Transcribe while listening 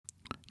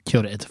Kia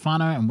ora, it's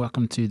whānau, and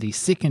welcome to the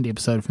second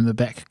episode from the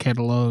back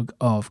catalogue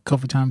of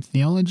Coffee Time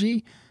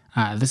Theology.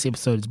 This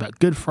episode is about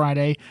Good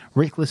Friday,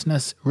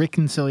 recklessness,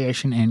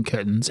 reconciliation, and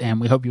curtains, and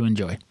we hope you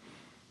enjoy.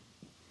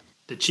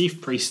 The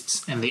chief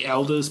priests and the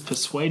elders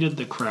persuaded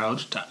the crowd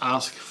to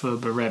ask for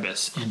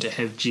Barabbas and to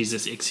have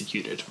Jesus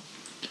executed.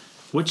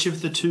 "Which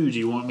of the two do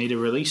you want me to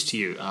release to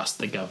you?" asked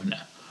the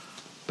governor.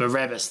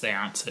 "Barabbas," they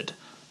answered.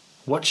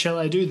 "What shall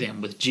I do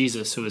then with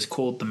Jesus who is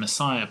called the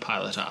Messiah?"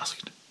 Pilate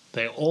asked.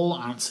 They all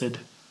answered,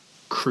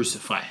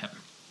 "Crucify him."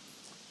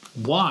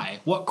 "Why?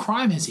 What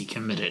crime has he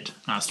committed?"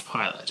 asked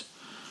Pilate.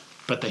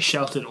 But they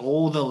shouted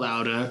all the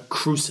louder,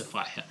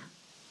 "Crucify him."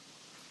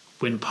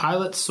 When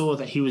Pilate saw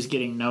that he was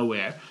getting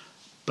nowhere,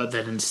 but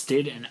that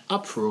instead an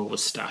uproar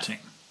was starting,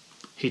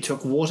 he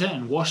took water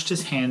and washed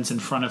his hands in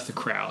front of the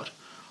crowd.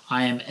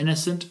 "I am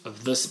innocent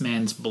of this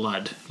man's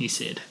blood," he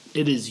said.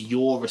 "It is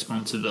your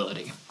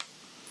responsibility."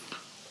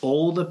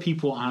 All the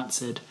people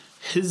answered,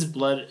 "His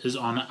blood is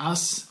on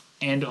us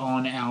and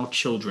on our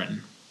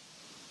children."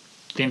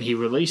 Then he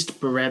released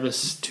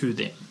Barabbas to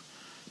them,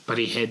 but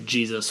he had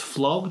Jesus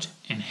flogged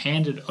and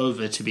handed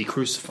over to be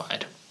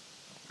crucified.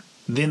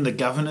 Then the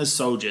governor's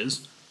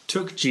soldiers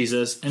took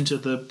Jesus into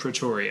the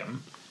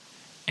praetorium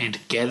and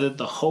gathered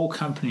the whole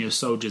company of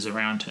soldiers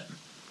around him.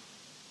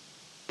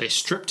 They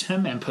stripped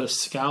him and put a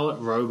scarlet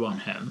robe on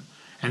him,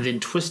 and then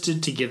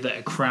twisted together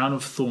a crown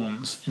of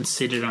thorns and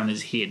set it on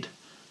his head.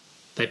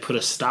 They put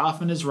a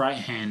staff in his right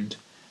hand.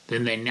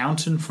 Then they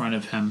knelt in front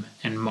of him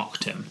and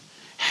mocked him.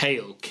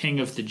 "Hail, King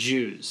of the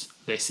Jews,"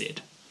 they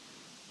said.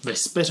 They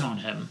spit on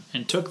him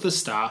and took the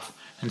staff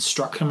and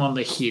struck him on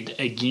the head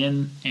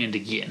again and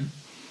again.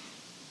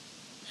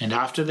 And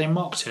after they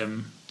mocked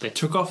him, they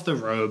took off the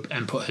robe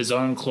and put his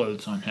own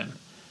clothes on him.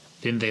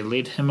 Then they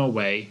led him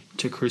away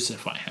to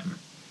crucify him.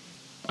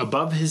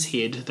 Above his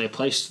head they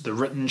placed the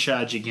written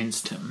charge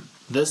against him: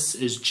 "This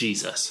is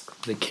Jesus,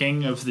 the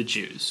King of the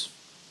Jews."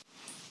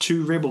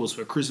 2 rebels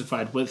were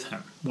crucified with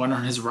him, one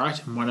on his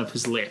right and one on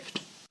his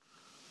left.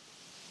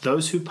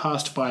 Those who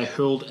passed by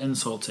hurled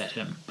insults at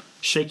him,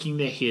 shaking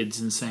their heads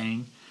and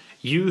saying,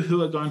 "You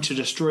who are going to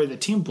destroy the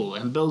temple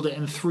and build it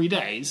in 3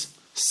 days,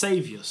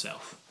 save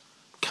yourself.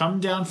 Come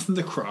down from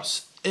the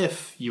cross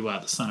if you are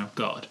the Son of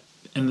God."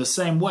 In the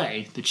same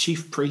way, the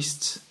chief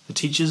priests, the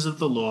teachers of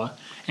the law,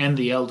 and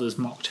the elders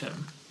mocked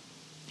him.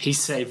 "He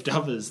saved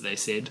others," they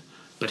said,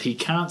 "but he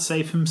can't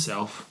save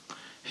himself.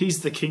 He's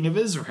the King of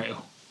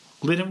Israel.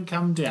 Let him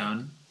come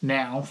down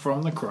now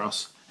from the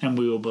cross, and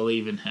we will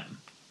believe in him.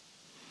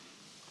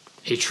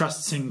 He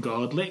trusts in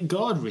God. Let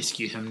God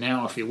rescue him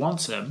now if he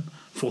wants him,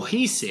 for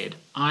he said,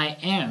 'I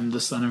am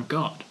the Son of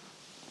God.'"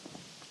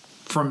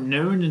 From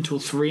noon until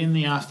 3 in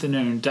the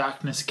afternoon,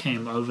 darkness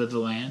came over the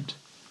land.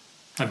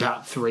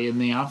 About 3 in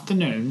the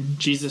afternoon,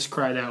 Jesus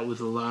cried out with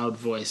a loud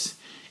voice,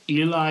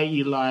 "Eli,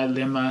 Eli,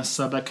 lema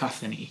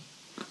sabachthani,"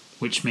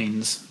 which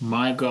means,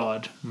 my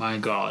God,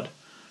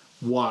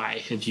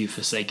 why have you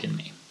forsaken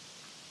me?"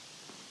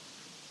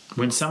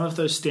 When some of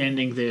those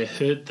standing there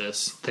heard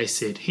this, they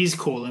said, "He's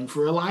calling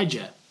for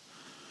Elijah."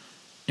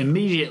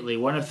 Immediately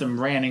one of them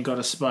ran and got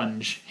a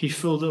sponge. He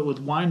filled it with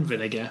wine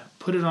vinegar,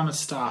 put it on a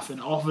staff, and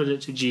offered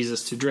it to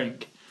Jesus to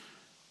drink.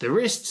 The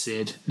rest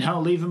said, "Now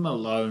leave him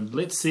alone.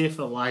 Let's see if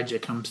Elijah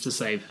comes to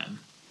save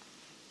him."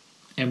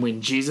 And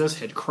when Jesus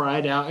had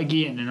cried out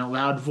again in a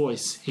loud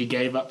voice, he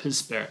gave up his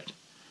spirit.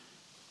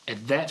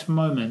 At that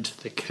moment,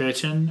 the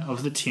curtain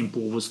of the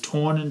temple was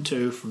torn in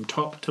two from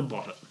top to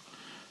bottom.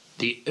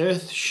 The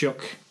earth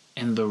shook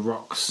and the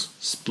rocks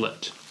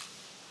split.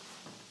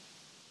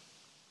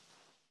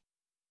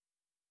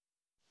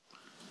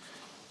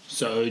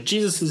 So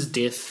Jesus'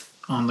 death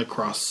on the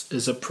cross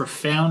is a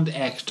profound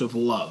act of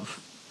love.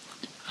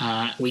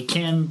 We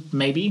can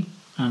maybe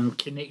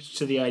connect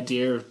to the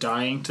idea of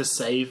dying to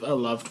save a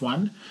loved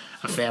one,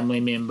 a family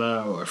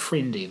member or a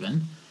friend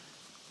even.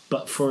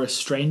 But for a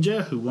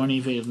stranger who won't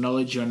even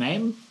acknowledge your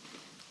name,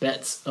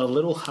 that's a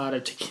little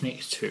harder to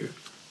connect to.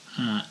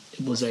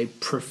 It was a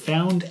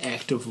profound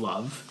act of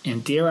love,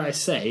 and dare I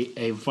say,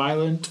 a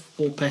violent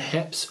or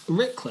perhaps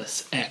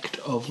reckless act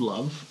of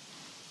love.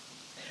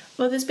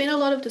 Well, there's been a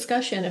lot of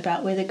discussion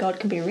about whether God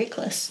can be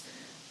reckless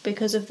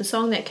because of the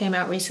song that came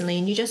out recently,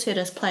 and you just heard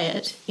us play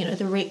it,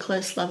 the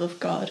reckless love of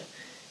God.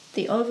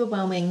 The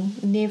overwhelming,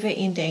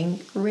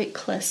 never-ending,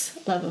 reckless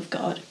love of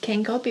God.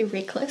 Can God be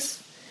reckless?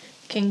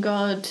 Can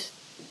God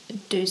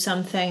do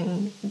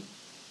something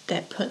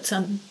that puts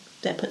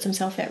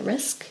himself at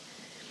risk?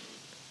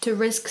 To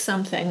risk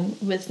something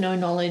with no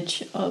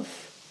knowledge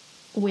of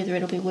whether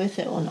it'll be worth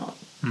it or not.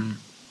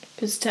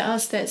 Because to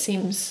us that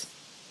seems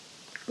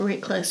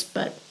reckless,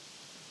 but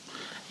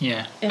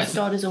if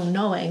God is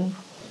all-knowing...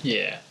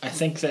 Yeah, I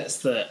think that's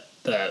the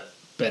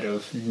bit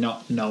of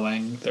not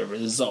knowing the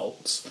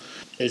results,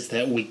 is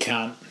that we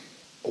can't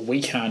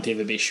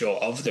ever be sure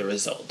of the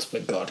results,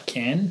 but God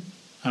can.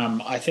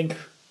 I think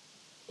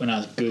when I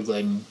was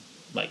Googling,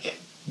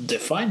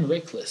 define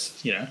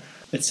reckless,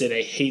 it said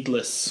a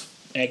heedless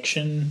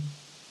action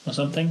or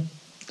something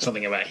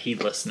about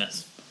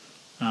heedlessness.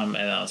 And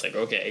I was like,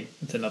 okay,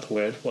 it's another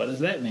word. What does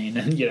that mean?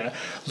 And,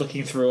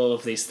 looking through all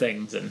of these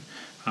things and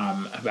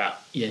about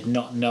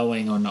not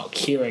knowing or not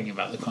caring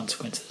about the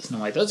consequences. And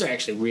I'm like, those are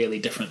actually really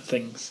different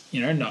things,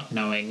 not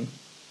knowing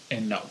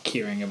and not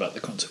caring about the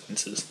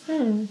consequences,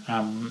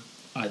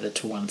 either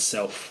to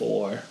oneself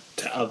or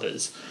to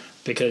others.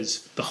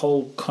 Because the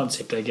whole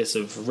concept, I guess,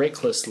 of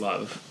reckless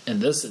love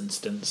in this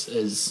instance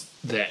is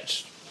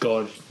that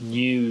God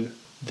knew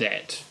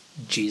that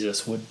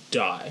Jesus would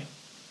die.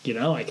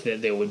 Like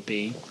that there would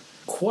be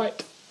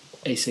quite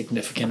a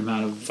significant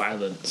amount of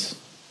violence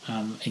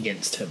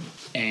against him.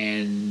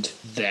 And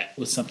that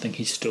was something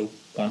he still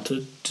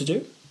wanted to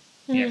do.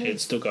 Yeah,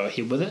 he'd still go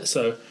ahead with it.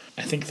 So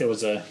I think there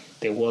was a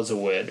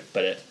word,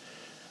 but it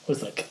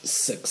was like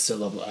 6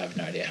 syllables. I have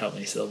no idea how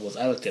many syllables.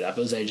 I looked it up.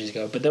 It was ages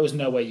ago. But there was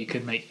no way you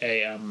could make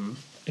a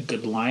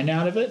good line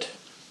out of it.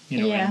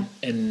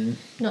 In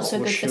not so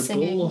good for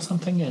singing or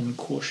something, and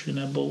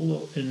cautionable,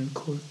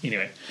 or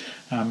anyway.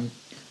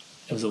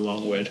 It was a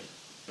long word,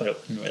 but it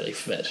wouldn't really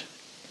fit.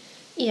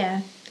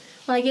 Yeah.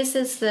 Well, I guess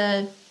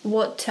there's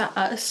what to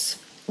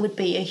us would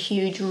be a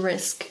huge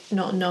risk,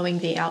 not knowing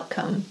the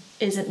outcome,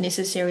 isn't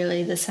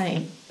necessarily the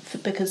same,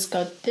 because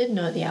God did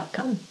know the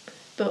outcome.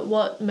 But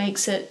what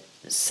makes it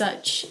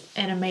such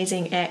an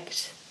amazing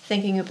act,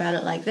 thinking about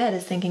it like that,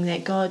 is thinking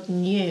that God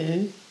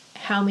knew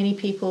how many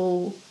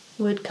people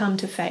would come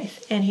to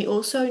faith, and he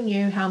also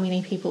knew how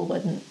many people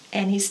wouldn't,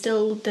 and he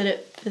still did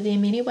it for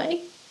them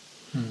anyway.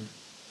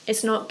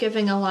 It's not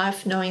giving a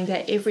life knowing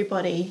that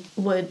everybody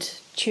would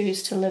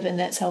choose to live in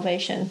that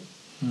salvation.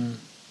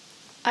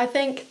 I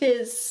think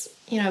there's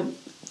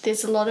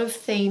a lot of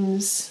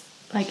themes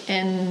like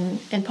in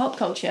pop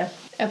culture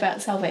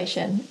about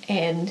salvation,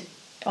 and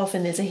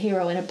often there's a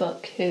hero in a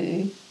book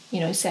who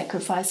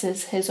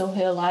sacrifices his or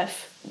her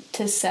life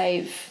to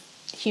save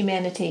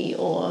humanity,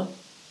 or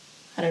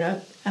I don't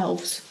know,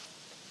 elves.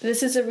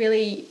 This is a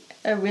really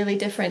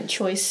different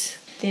choice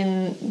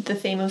than the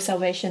theme of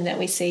salvation that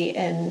we see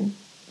in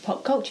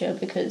pop culture,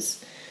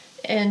 because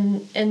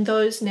in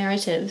those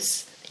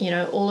narratives,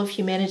 all of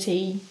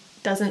humanity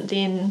doesn't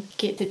then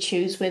get to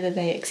choose whether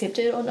they accept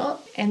it or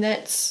not, and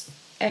that's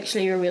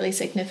actually a really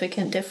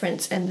significant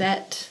difference, and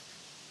that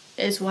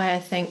is why I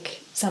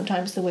think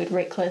sometimes the word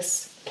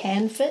reckless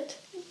can fit.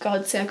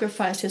 God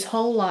sacrificed his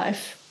whole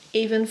life,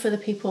 even for the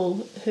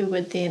people who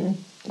would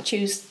then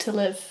choose to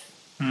live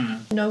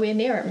nowhere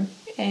near him,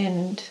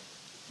 and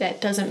that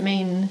doesn't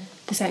mean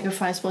the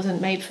sacrifice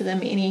wasn't made for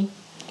them any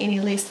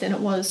less than it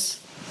was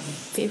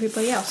for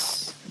everybody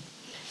else.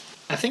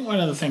 I think one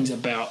of the things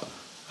about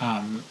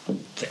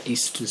the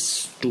Easter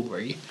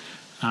story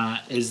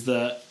is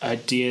the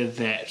idea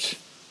that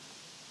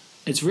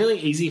it's really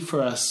easy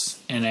for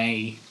us in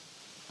a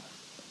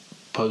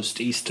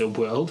post-Easter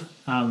world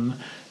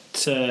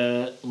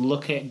to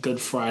look at Good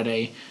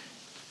Friday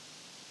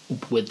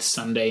with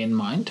Sunday in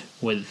mind,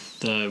 with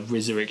the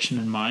resurrection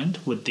in mind,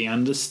 with the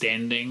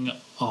understanding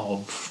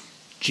of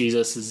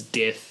Jesus'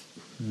 death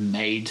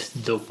made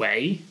the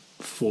way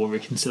for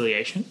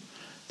reconciliation.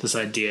 This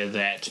idea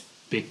that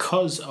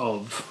because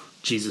of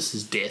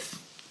Jesus'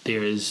 death,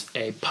 there is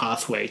a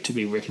pathway to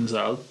be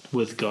reconciled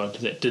with God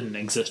that didn't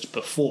exist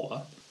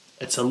before.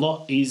 It's a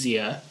lot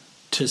easier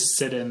to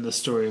sit in the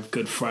story of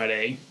Good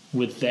Friday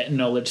with that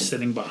knowledge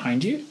sitting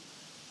behind you,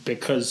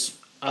 because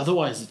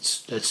otherwise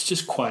it's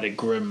just quite a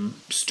grim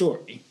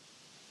story.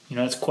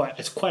 It's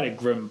quite a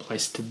grim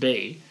place to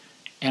be.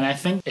 And I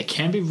think it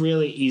can be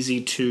really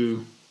easy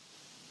to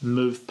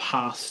move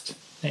past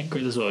that.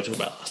 This is what I talked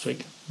about last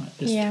week.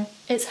 Yeah,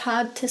 it's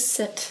hard to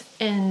sit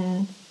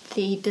in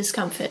the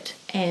discomfort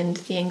and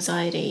the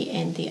anxiety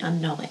and the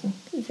unknowing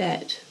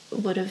that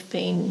would have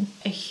been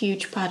a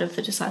huge part of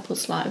the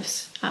disciples'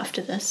 lives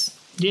after this.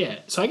 Yeah,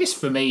 so I guess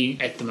for me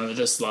at the moment,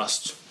 this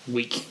last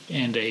week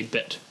and a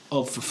bit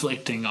of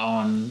reflecting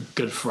on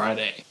Good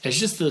Friday, it's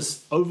just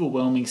this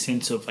overwhelming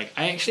sense of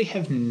I actually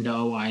have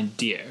no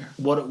idea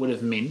what it would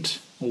have meant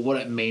or what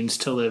it means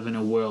to live in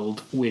a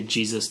world where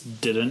Jesus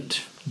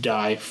didn't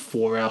die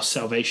for our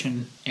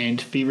salvation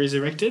and be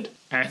resurrected.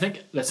 And I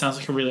think that sounds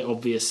like a really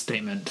obvious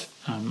statement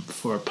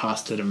for a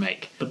pastor to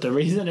make. But the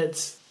reason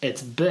it's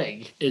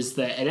big is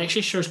that it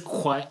actually shows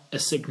quite a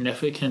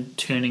significant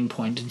turning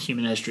point in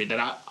human history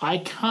that I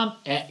can't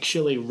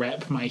actually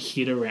wrap my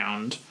head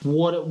around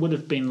what it would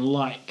have been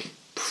like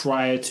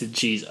prior to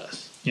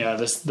Jesus.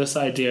 This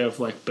idea of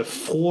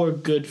before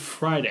Good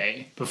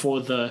Friday,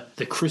 before the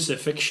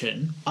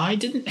crucifixion, I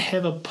didn't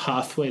have a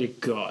pathway to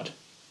God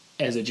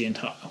as a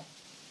Gentile.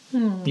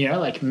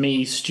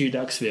 Me, Stu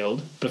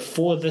Duxfield,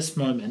 before this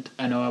moment,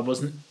 I know I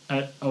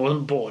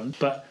wasn't born,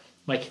 but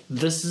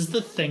this is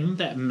the thing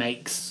that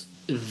makes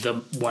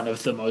one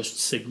of the most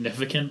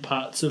significant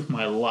parts of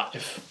my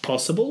life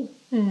possible.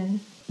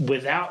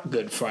 Without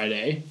Good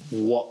Friday,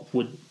 what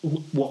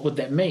would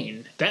that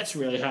mean? That's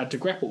really hard to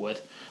grapple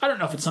with. I don't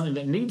know if it's something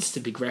that needs to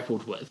be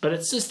grappled with, but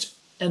it's just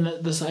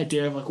this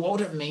idea of what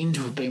would it mean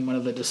to have been one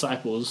of the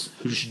disciples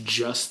who's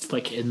just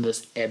in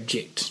this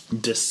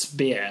abject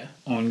despair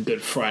on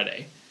Good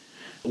Friday.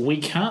 we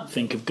can't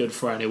think of Good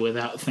Friday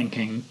without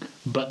thinking,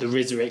 but the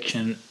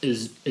resurrection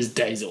is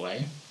days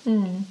away.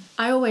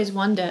 I always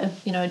wonder,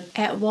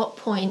 at what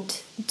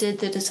point did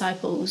the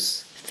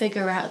disciples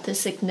figure out the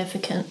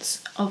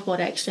significance of what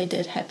actually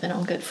did happen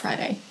on Good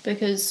Friday?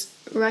 Because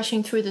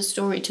rushing through the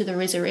story to the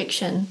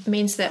resurrection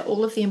means that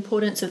all of the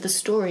importance of the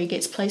story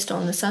gets placed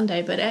on the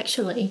Sunday, but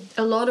actually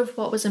a lot of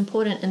what was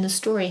important in the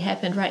story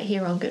happened right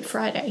here on Good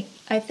Friday.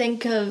 I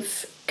think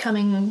of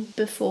coming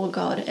before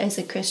God as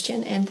a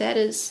Christian, and that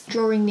is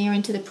drawing near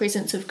into the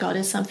presence of God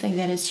is something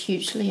that is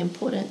hugely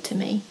important to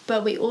me.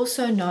 But we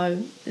also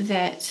know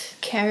that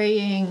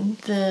carrying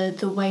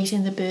the weight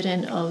and the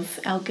burden of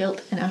our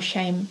guilt and our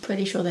shame,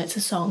 pretty sure that's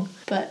a song,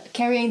 but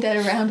carrying that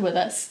around with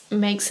us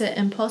makes it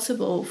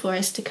impossible for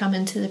us to come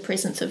into the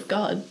presence of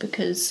God,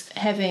 because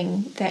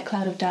having that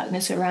cloud of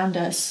darkness around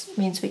us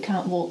means we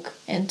can't walk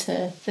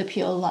into the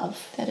pure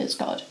love that is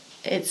God.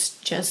 It's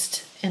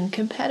just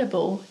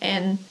incompatible.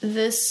 And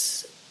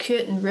this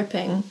curtain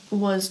ripping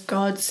was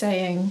God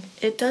saying,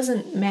 it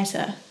doesn't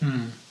matter.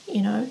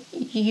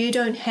 You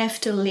don't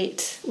have to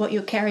let what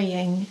you're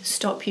carrying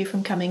stop you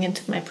from coming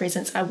into my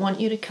presence. I want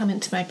you to come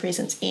into my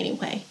presence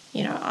anyway.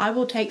 I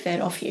will take that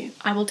off you.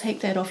 I will take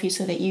that off you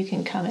so that you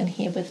can come in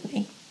here with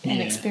me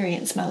and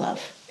experience my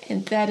love.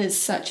 And that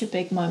is such a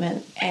big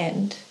moment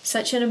and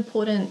such an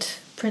important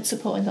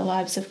principle in the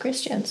lives of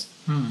Christians.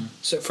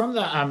 So from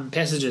the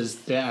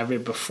passages that I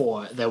read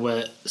before, there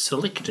were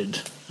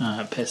selected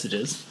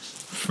passages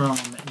from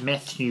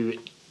Matthew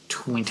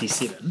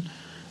 27.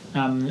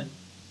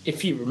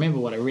 If you remember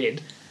what I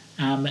read,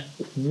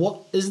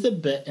 what is the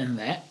bit in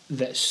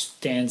that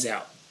stands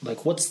out?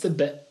 Like, what's the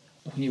bit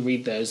when you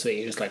read those that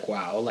you're just like,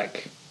 wow,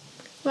 like...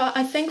 Well,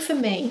 I think for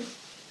me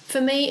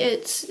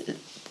it's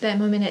that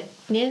moment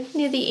near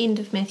the end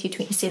of Matthew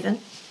 27,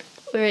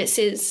 where it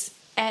says,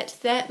 at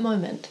that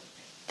moment,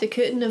 the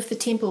curtain of the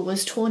temple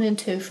was torn in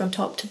two from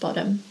top to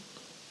bottom.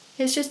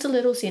 It's just a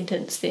little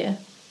sentence there.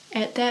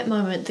 At that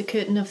moment, the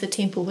curtain of the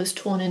temple was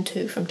torn in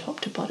two from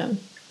top to bottom.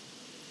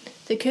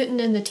 The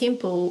curtain in the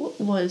temple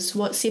was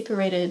what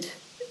separated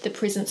the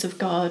presence of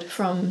God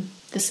from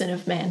the sin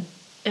of man.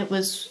 It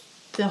was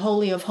the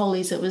Holy of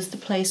Holies. It was the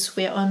place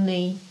where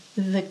only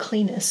the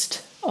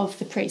cleanest of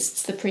the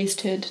priests, the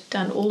priest who'd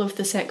done all of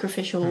the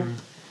sacrificial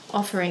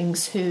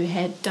offerings, who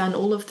had done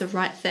all of the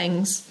right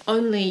things,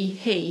 only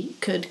he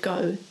could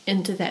go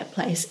into that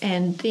place.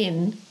 And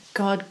then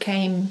God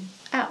came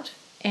out,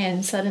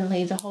 and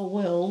suddenly the whole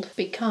world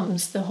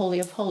becomes the Holy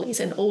of Holies,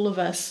 and all of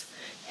us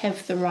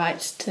have the right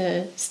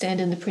to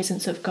stand in the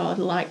presence of God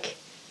like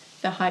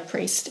the high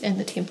priest in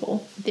the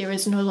temple. There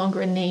is no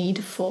longer a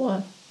need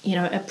for,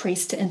 a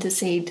priest to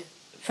intercede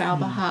for our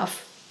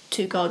behalf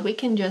to God. We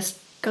can just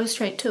go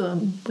straight to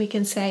him. We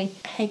can say,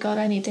 hey God,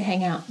 I need to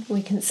hang out.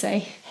 We can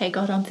say, hey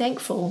God, I'm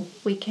thankful.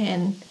 We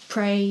can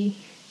pray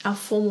our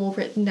formal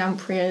written down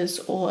prayers,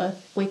 or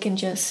we can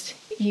just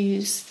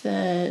use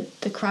the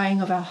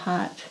crying of our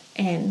heart,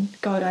 and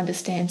God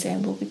understands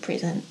and will be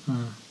present.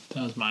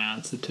 That was my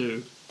answer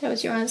too. That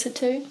was your answer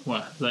too?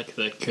 Well, like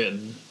the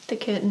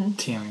curtain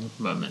tearing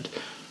moment.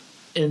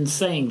 In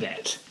saying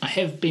that, I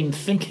have been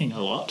thinking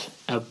a lot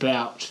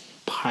about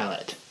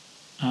Pilate.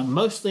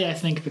 Mostly, I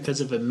think, because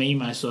of a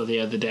meme I saw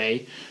the other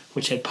day,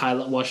 which had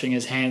Pilate washing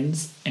his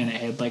hands, and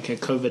it had like a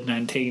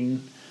COVID-19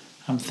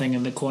 thing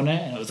in the corner,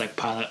 and it was like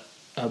Pilate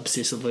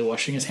obsessively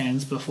washing his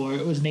hands before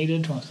it was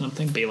needed or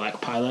something. Be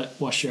like, Pilate,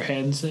 wash your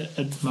hands at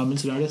a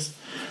moment's notice.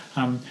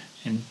 And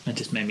it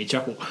just made me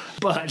chuckle.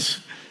 But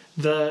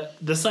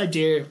this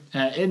idea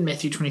in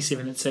Matthew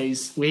 27, it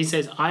says, where he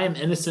says, I am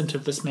innocent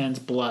of this man's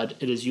blood.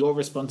 It is your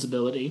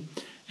responsibility.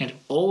 And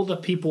all the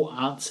people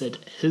answered,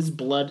 his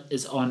blood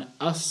is on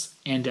us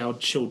and our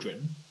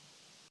children.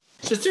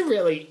 Just a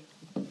really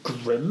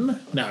grim...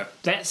 No,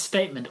 that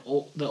statement,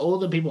 all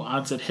the people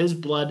answered, his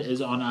blood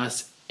is on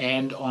us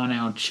and on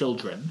our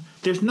children.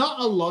 There's not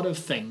a lot of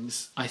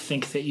things, I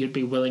think, that you'd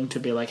be willing to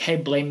be like, hey,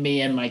 blame me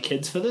and my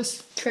kids for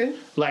this. True.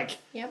 Like,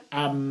 yep.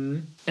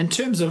 In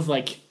terms of,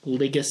 like,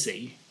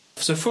 legacy,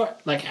 so for,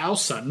 like, our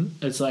son,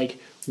 it's like,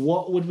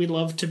 what would we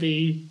love to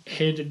be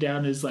handed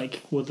down as,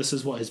 like, well, this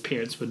is what his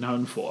parents were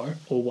known for,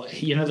 or what,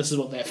 this is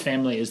what that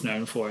family is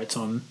known for. It's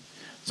on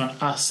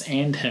us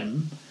and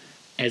him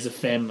as a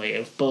family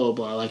of blah, blah,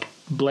 blah, like,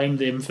 blame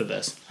them for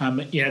this.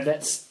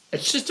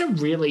 It's just a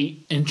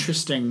really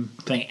interesting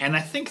thing. And I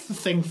think the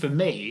thing for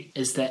me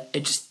is that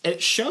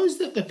it shows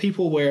that the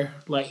people were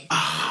like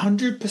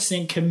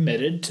 100%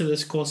 committed to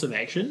this course of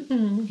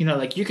action.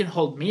 Like, you can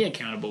hold me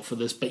accountable for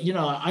this, but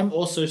I'm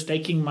also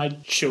staking my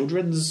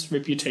children's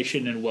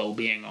reputation and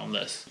well-being on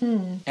this.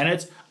 And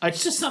it's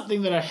just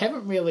something that I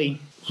haven't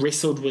really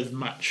wrestled with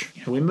much.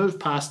 We moved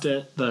past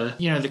it.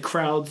 The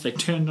crowds, they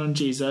turned on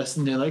Jesus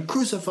and they're like,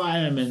 crucify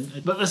him.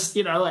 But this,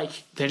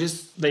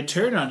 they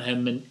turn on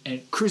him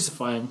and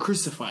crucify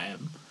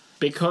him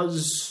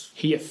because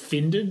he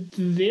offended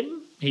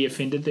them. he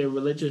offended their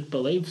religious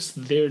beliefs.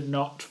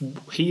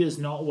 He is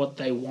not what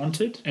they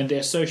wanted, and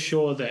they're so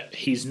sure that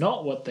he's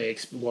not what they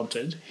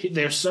wanted.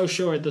 They're so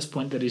sure at this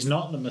point that he's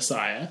not the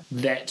Messiah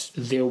that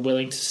they're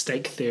willing to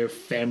stake their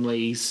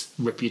family's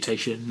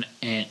reputation,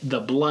 and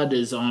the blood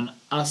is on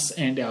us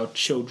and our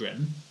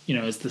children,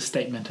 is the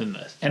statement in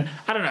this. And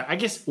I don't know, I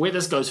guess where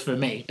this goes for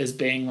me is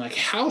being like,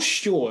 how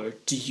sure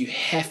do you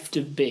have to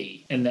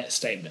be in that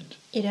statement?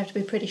 You'd have to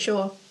be pretty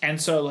sure.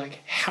 And so, like,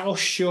 how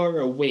sure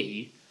are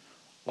we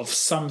of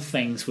some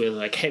things where,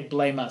 like, hey,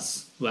 blame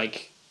us,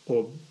 like,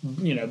 or,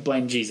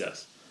 blame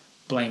Jesus,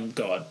 blame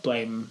God,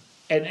 blame...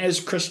 And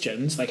as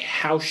Christians, like,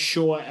 how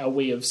sure are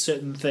we of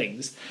certain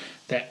things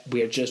that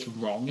we're just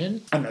wrong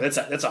in? I don't know,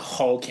 that's a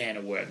whole can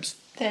of worms.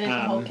 That is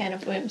a whole can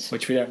of worms.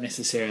 Which we don't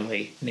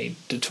necessarily need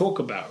to talk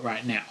about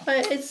right now.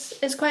 But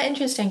it's quite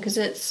interesting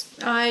because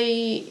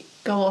I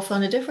go off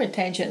on a different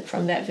tangent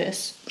from that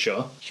verse.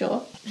 Sure.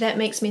 That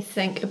makes me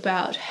think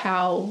about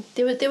how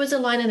there was a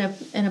line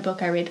in a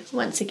book I read,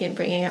 once again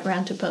bringing it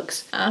around to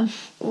books,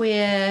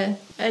 where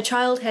a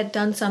child had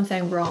done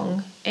something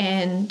wrong,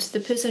 and the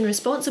person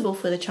responsible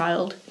for the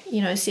child,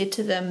 said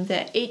to them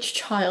that each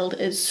child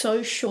is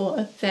so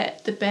sure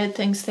that the bad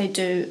things they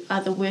do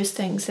are the worst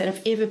things that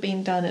have ever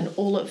been done in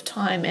all of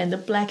time and the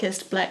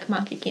blackest black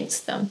mark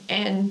against them.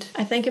 And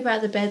I think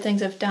about the bad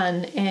things I've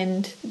done,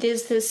 and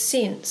there's this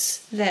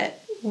sense that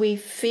we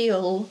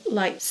feel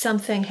like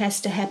something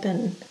has to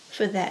happen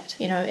for that.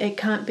 It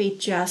can't be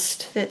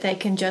just that they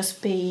can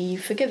just be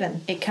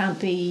forgiven. It can't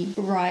be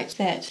right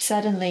that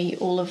suddenly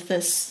all of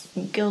this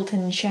guilt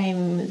and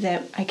shame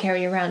that I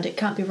carry around, it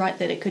can't be right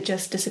that it could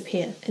just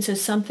disappear. And so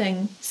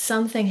something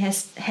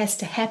has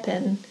to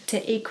happen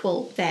to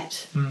equal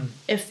that,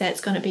 if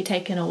that's going to be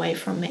taken away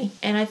from me.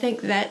 And I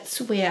think that's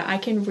where I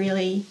can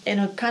really, in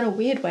a kind of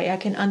weird way, I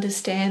can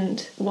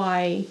understand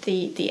why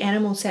the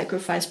animal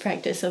sacrifice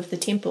practice of the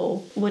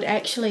temple would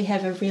actually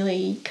have a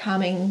really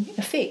calming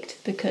effect,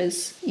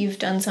 because you've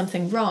done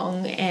something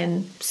wrong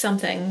and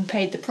something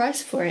paid the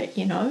price for it.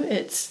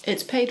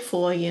 It's paid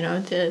for.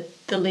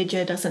 The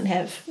ledger doesn't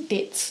have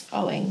debts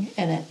owing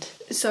in it.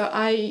 So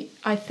I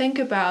think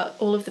about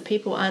all of the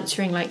people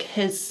answering like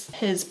his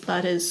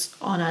blood is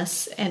on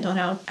us and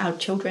on our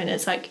children.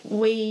 It's like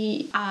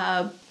we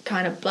are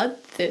kind of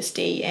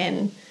bloodthirsty,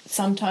 and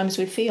sometimes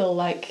we feel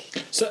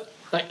like... So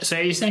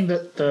are you saying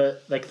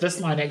that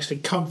this line actually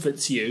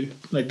comforts you?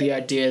 Like the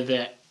idea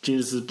that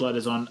Jesus' blood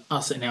is on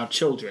us and our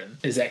children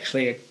is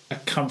actually a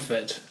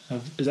comfort.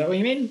 Is that what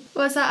you mean?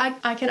 Well, so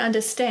I can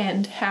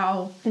understand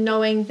how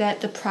knowing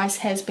that the price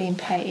has been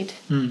paid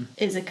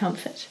is a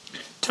comfort.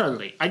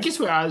 Totally. I guess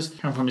where I was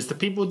coming from is the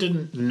people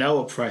didn't know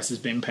a price has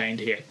been paid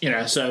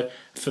here. So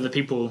for the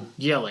people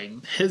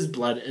yelling, his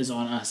blood is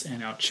on us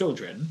and our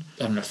children.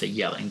 I don't know if they're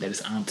yelling, they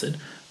just answered.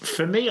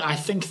 For me, I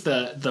think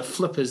the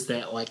flip is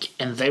that,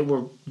 and they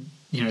were,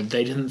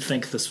 they didn't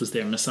think this was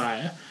their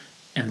Messiah.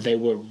 And they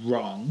were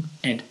wrong,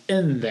 and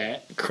in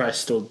that, Christ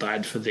still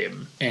died for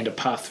them, and a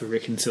path for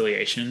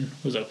reconciliation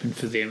was open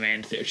for them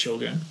and their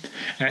children.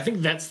 And I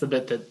think that's the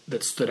bit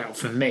that stood out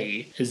for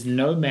me, is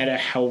no matter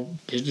how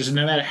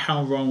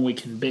wrong we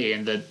can be,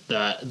 and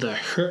the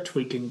hurt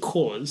we can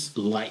cause,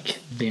 like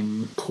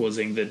them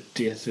causing the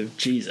death of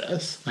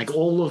Jesus, like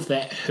all of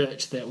that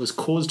hurt that was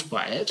caused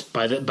by it,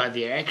 by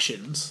their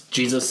actions,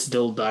 Jesus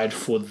still died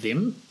for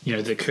them.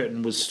 The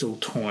curtain was still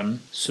torn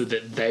so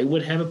that they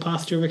would have a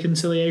path to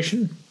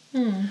reconciliation.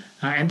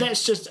 And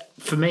that's just,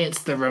 for me,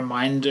 it's the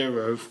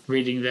reminder of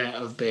reading that,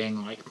 of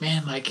being like,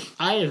 man,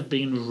 I have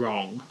been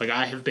wrong.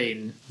 I have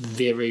been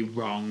very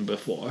wrong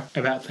before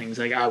about things.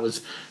 I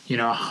was,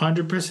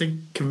 100%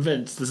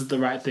 convinced this is the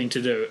right thing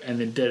to do, and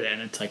then did it,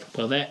 and it's like,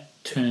 well,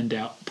 that turned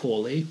out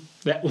poorly.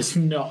 That was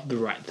not the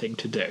right thing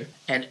to do.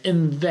 And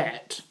in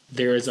that,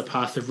 there is a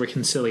path of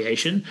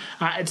reconciliation.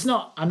 I'm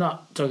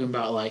not talking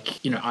about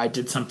I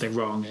did something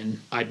wrong and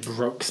I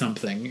broke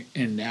something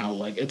and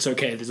now it's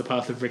okay, there's a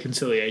path of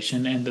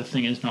reconciliation and the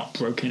thing is not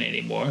broken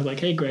anymore.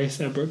 Hey Grace,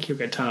 I broke your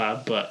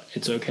guitar, but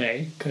it's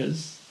okay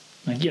because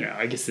I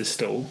guess there's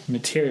still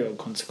material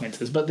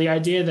consequences. But the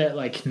idea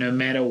that no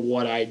matter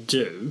what I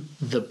do,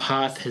 the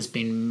path has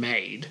been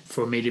made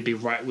for me to be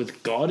right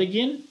with God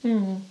again.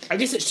 I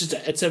guess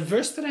it's a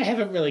verse that I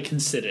haven't really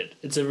considered.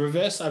 It's a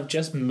verse I've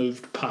just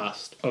moved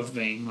past, of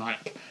being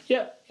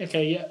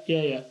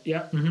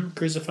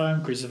crucify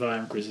him,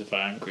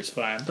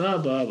 blah,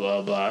 blah,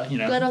 blah, blah,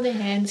 Blood on their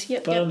hands,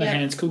 blood on their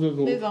hands, cool.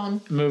 Move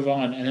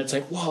on. And it's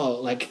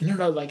whoa,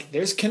 no,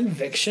 there's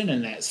conviction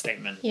in that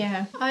statement.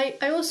 Yeah. I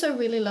also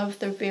really love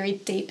the very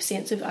deep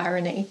sense of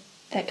irony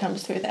that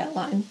comes through that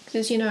line.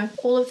 Because,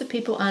 all of the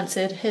people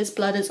answered, his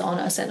blood is on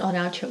us and on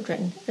our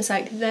children. It's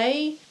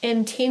they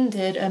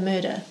intended a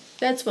murder.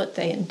 That's what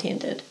they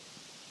intended.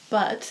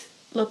 But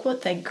look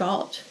what they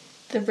got.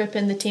 The rip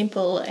in the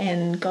temple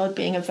and God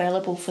being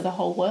available for the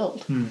whole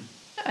world.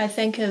 I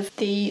think of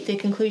the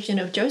conclusion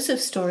of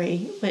Joseph's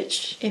story,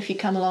 which, if you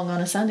come along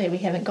on a Sunday, we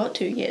haven't got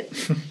to yet.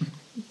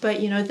 But,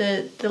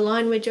 the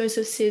line where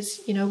Joseph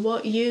says,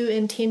 what you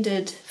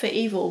intended for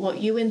evil, what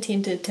you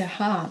intended to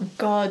harm,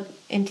 God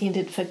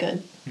intended for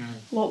good.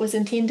 what was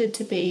intended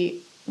to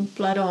be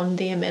blood on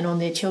them and on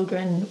their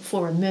children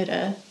for a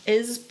murder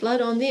is blood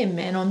on them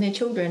and on their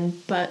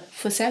children, but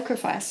for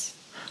sacrifice.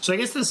 So I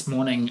guess this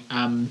morning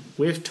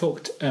we've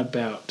talked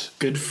about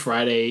Good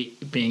Friday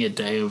being a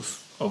day of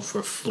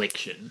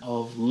reflection,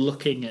 of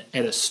looking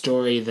at a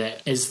story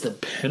that is the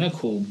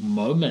pinnacle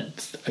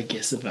moment, I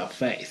guess, of our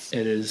faith.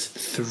 It is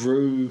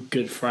through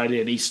Good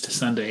Friday and Easter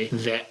Sunday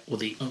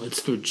it's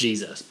through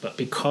Jesus, but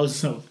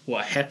because of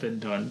what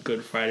happened on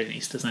Good Friday and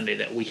Easter Sunday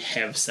that we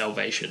have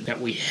salvation,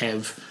 that we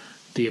have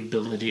the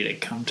ability to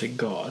come to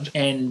God.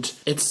 And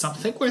it's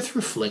something worth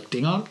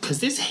reflecting on, because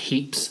there's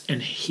heaps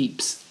and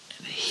heaps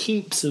and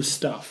heaps of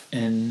stuff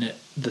in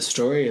the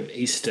story of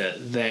Easter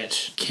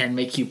that can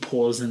make you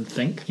pause and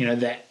think,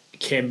 that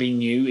can be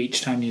new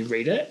each time you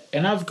read it.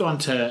 And I've gone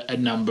to a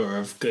number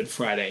of Good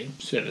Friday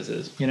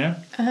services,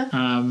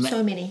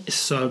 So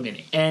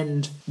many.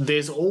 And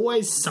there's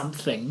always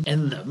something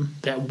in them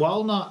that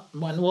while not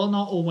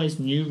always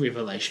new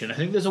revelation, I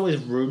think there's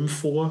always room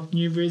for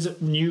new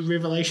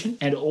revelation,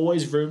 and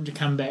always room to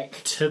come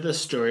back to the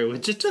story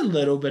with just a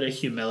little bit of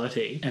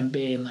humility and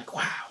being like,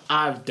 wow,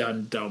 I've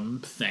done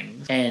dumb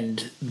things.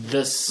 And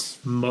this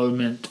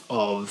moment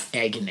of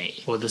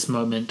agony, or this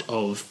moment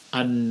of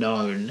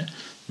unknown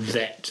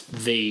that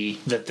the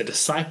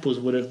disciples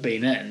would have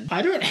been in,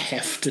 I don't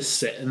have to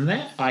sit in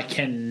that. I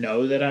can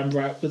know that I'm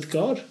right with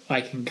God.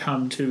 I can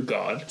come to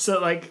God.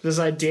 So this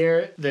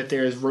idea that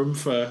there is room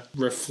for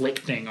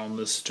reflecting on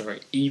this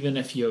story, even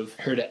if you've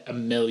heard it a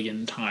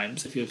million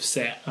times, if you've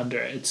sat under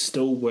it, it's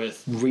still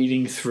worth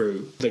reading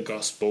through the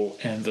gospel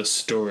and the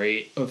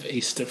story of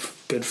Easter,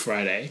 Good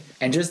Friday,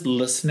 and just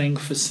listening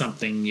for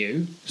something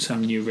new,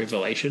 some new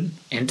revelation,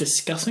 and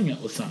discussing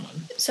it with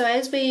someone. So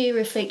as we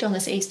reflect on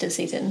this Easter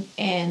season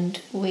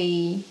and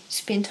we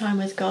spend time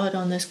with God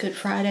on this Good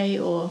Friday,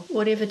 or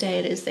whatever day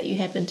it is that you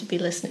happen to be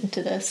listening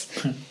to this,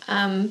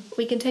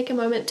 we can take a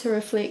moment to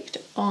reflect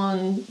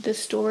on the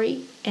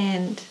story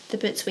and the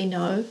bits we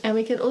know, and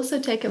we can also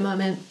take a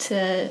moment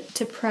to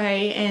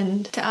pray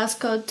and to ask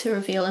God to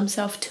reveal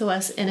himself to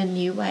us in a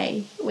new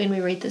way when we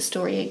read the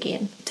story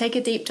again. Take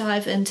a deep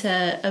dive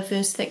into a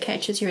verse that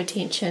catches your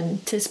attention,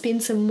 to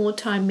spend some more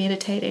time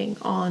meditating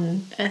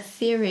on a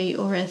theory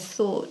or a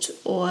thought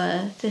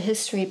or the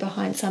history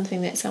behind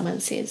something that someone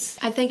says.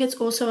 I think it's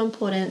also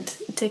important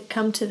to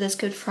come to this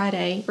Good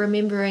Friday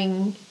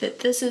remembering that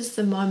this is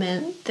the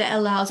moment that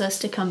allows us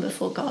to come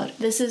before God.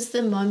 This is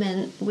the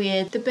moment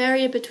where the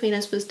barrier between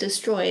us was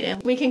destroyed,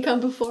 and we can come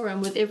before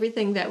him with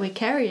everything that we're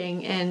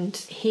carrying, and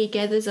he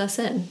gathers us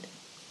in.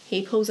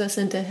 He pulls us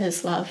into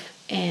his love,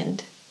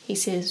 and he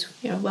says,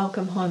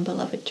 welcome home,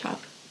 beloved child.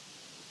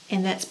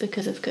 And that's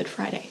because of Good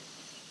Friday.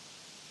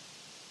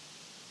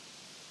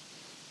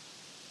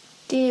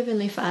 Dear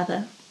Heavenly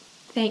Father,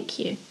 thank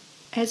you.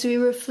 As we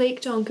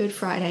reflect on Good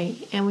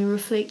Friday and we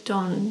reflect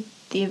on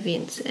the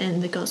events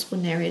in the gospel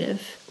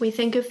narrative, we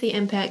think of the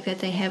impact that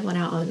they have on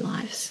our own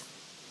lives.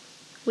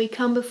 We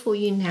come before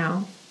you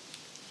now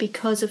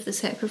because of the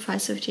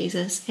sacrifice of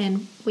Jesus,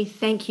 and we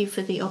thank you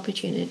for the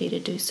opportunity to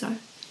do so.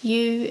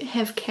 You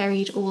have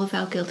carried all of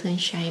our guilt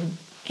and shame,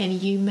 and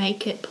you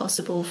make it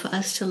possible for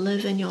us to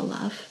live in your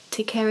love,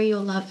 to carry your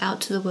love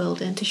out to the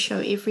world and to show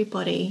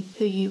everybody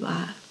who you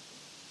are.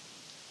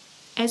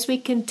 As we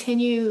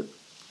continue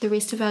the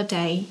rest of our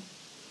day,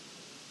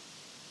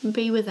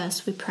 be with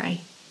us, we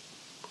pray.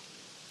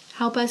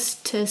 Help us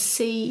to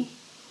see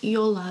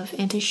your love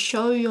and to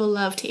show your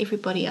love to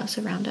everybody else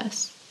around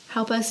us.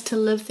 Help us to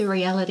live the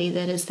reality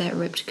that is that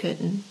ripped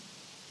curtain.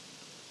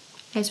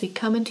 As we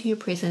come into your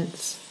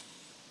presence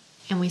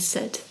and we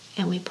sit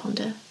and we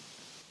ponder.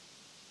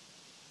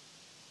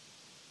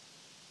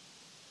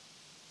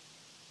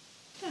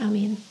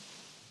 Amen.